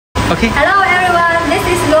Okay. Hello everyone, this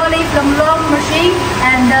is Loli from Raw Machine,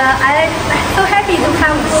 and I'm so happy to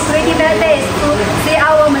come to Pretty Bad Days to see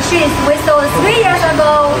our machines we sold 3 years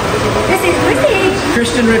ago. This is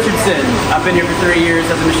Christian Richardson. I've been here for 3 years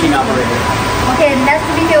as a machine operator. Okay, nice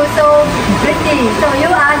to meet you. So pretty. So you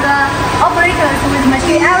are the operators with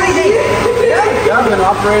machine every day. Yeah, I've been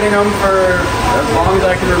operating them for as long as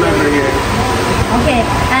I can remember here. Okay,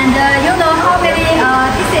 and you know how many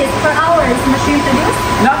pieces per hour is machine produce?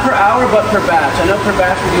 Not per hour, but per batch. I know per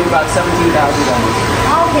batch we do about 17,000 gummies.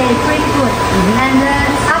 Okay, pretty good. And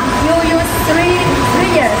you use three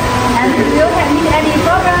years. And do you have any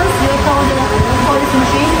problems you told for this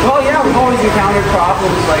machine? Well, yeah, we've always encountered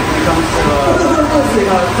problems like when it comes to,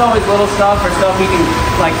 it's always little stuff or stuff you can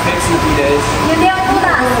like fix in a few days. You never told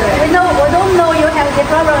us. We don't know you have the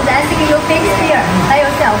problems. I think you fix here by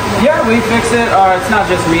yourself. Yeah, we fix it. It's not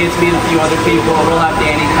just me, it's me and a few other people. We'll have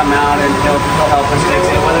Danny come out and he'll help us fix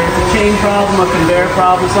it. Whether it's a chain problem, a conveyor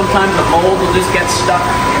problem, sometimes the mold will just get stuck.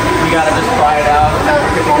 We gotta just pry it out.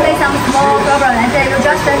 Only some small problems, and then you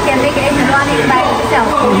just can make it running by itself.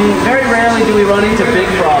 Very rarely do we run into big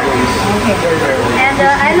problems. Okay. Very rarely. And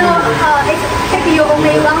I know it takes you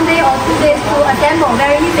only 1 day or 2 days to assemble.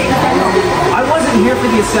 Very easy to assemble. I wasn't here for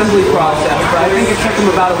the assembly process, but I think it took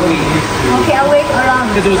them about a week. Okay, a week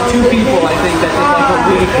around. Because it was 2 people, I think, that did like a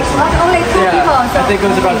week. Not only 2 people. So I think it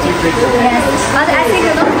was about 2 people. Yes, but I think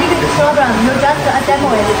no big problem. You just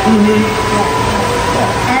assemble it.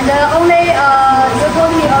 And only you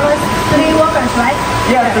told me almost 3 workers, right?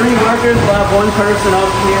 Yeah, 3 workers. We'll have 1 person up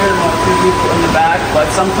here and we'll have 2 people in the back. But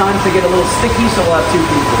sometimes they get a little sticky, so we'll have 2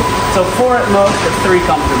 people. So 4 at most, or 3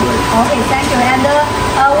 comfortably. Okay, thank you. And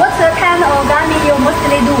what's the kind of gummy you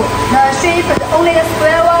mostly do? The shape, only the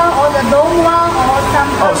square one, or the dome one, or some?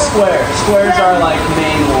 Oh, square. Squares are like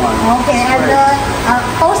main one. Okay, Squares. and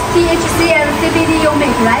both THC and CBD you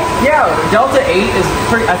make, right? Yeah, Delta 8 is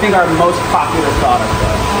I think our most popular product.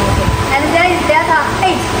 Okay. And there is Delta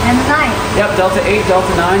 8 and 9. Yep, Delta 8,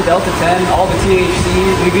 Delta 9, Delta 10, all the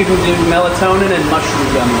THCs. We even do melatonin and mushroom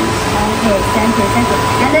gummies. Okay, thank you, thank you.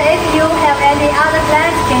 And if you have any other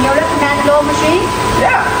plans, can you recommend Raw Machine?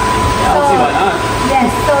 Yeah, I don't see why not.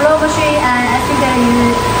 Yes, so Raw Machine, I think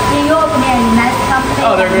in your opinion, is a nice company.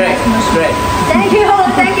 Oh, they're great. Nice machine. Great.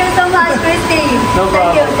 Thank you so much, Christy. No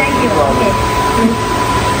problem. Thank you. No problem. Okay.